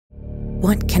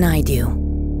What can I do?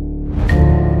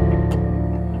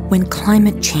 When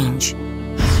climate change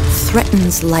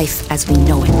threatens life as we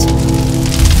know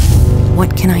it,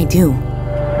 what can I do?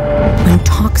 When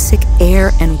toxic air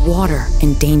and water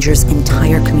endangers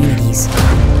entire communities,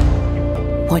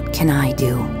 what can I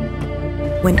do?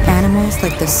 When animals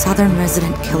like the southern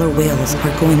resident killer whales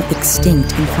are going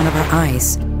extinct in front of our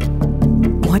eyes,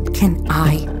 what can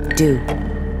I do?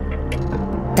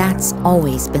 That's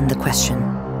always been the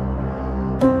question.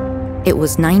 It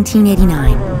was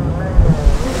 1989.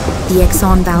 The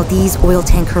Exxon Valdez oil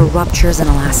tanker ruptures in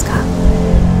Alaska.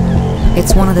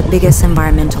 It's one of the biggest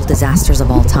environmental disasters of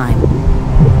all time.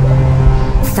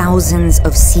 Thousands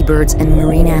of seabirds and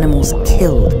marine animals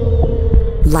killed.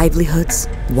 Livelihoods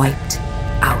wiped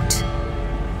out.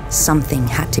 Something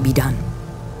had to be done.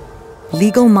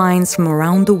 Legal minds from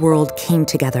around the world came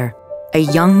together. A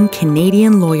young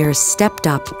Canadian lawyer stepped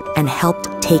up and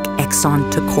helped take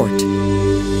Exxon to court.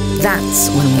 That's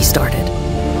when we started.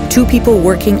 Two people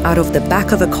working out of the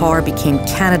back of a car became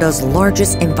Canada's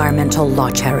largest environmental law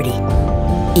charity,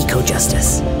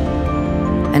 Ecojustice.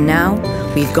 And now,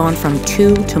 we've gone from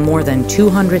 2 to more than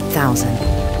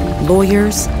 200,000.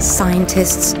 Lawyers,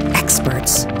 scientists,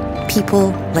 experts,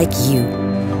 people like you.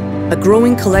 A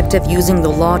growing collective using the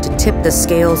law to tip the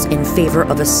scales in favor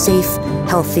of a safe,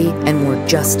 healthy, and more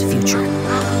just future.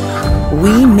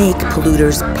 We make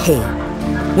polluters pay.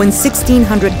 When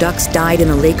 1,600 ducks died in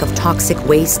a lake of toxic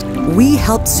waste, we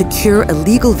helped secure a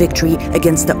legal victory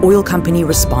against the oil company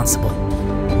responsible.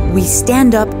 We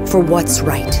stand up for what's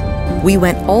right. We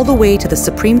went all the way to the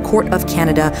Supreme Court of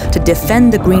Canada to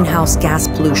defend the Greenhouse Gas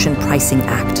Pollution Pricing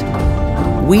Act.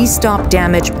 We stop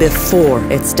damage before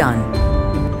it's done.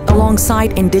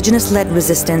 Alongside Indigenous-led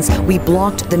resistance, we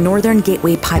blocked the Northern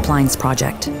Gateway Pipelines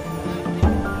project.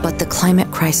 But the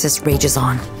climate crisis rages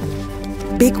on.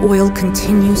 Big oil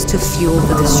continues to fuel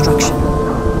the destruction.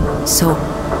 So,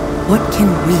 what can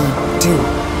we do?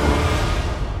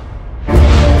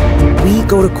 We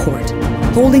go to court,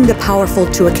 holding the powerful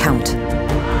to account.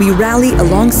 We rally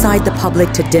alongside the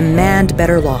public to demand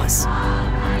better laws.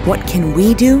 What can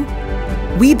we do?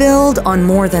 We build on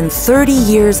more than 30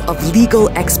 years of legal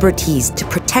expertise to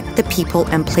protect the people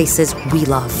and places we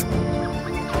love.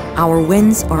 Our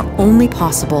wins are only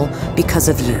possible because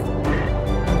of you.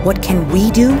 What can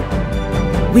we do?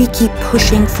 We keep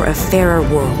pushing for a fairer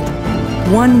world,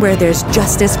 one where there's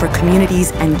justice for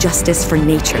communities and justice for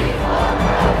nature.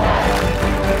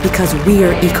 Because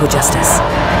we're Ecojustice.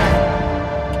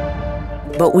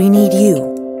 But we need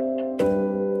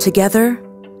you. Together,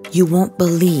 you won't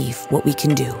believe what we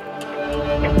can do.